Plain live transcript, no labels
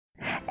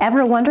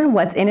Ever wonder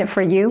what's in it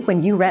for you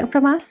when you rent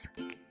from us?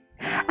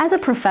 As a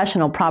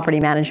professional property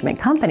management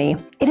company,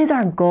 it is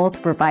our goal to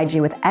provide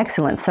you with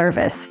excellent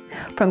service,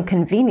 from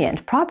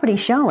convenient property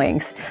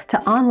showings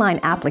to online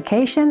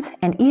applications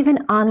and even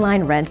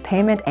online rent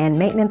payment and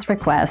maintenance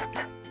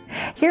requests.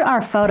 Here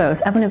are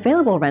photos of an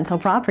available rental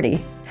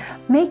property.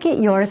 Make it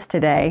yours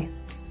today.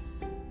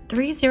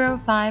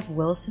 305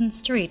 Wilson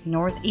Street,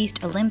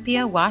 Northeast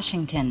Olympia,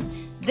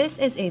 Washington. This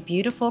is a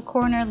beautiful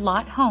corner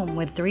lot home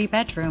with 3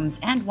 bedrooms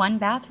and 1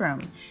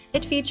 bathroom.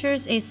 It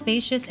features a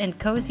spacious and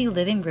cozy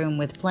living room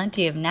with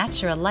plenty of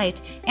natural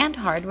light and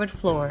hardwood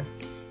floor.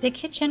 The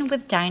kitchen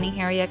with dining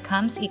area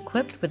comes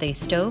equipped with a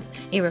stove,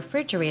 a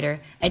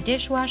refrigerator, a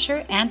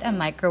dishwasher, and a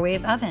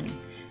microwave oven.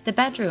 The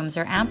bedrooms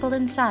are ample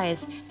in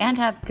size and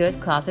have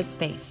good closet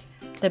space.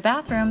 The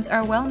bathrooms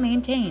are well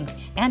maintained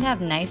and have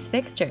nice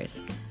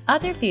fixtures.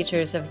 Other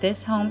features of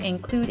this home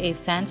include a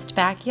fenced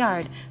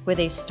backyard with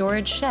a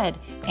storage shed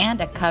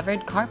and a covered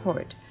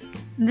carport.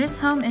 This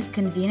home is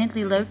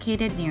conveniently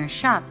located near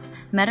shops,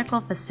 medical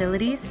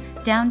facilities,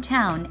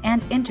 downtown,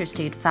 and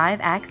Interstate 5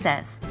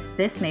 access.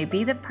 This may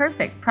be the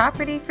perfect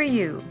property for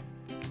you.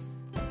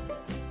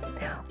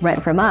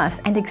 Rent from us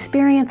and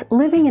experience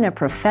living in a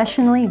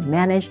professionally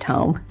managed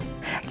home.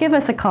 Give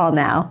us a call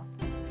now.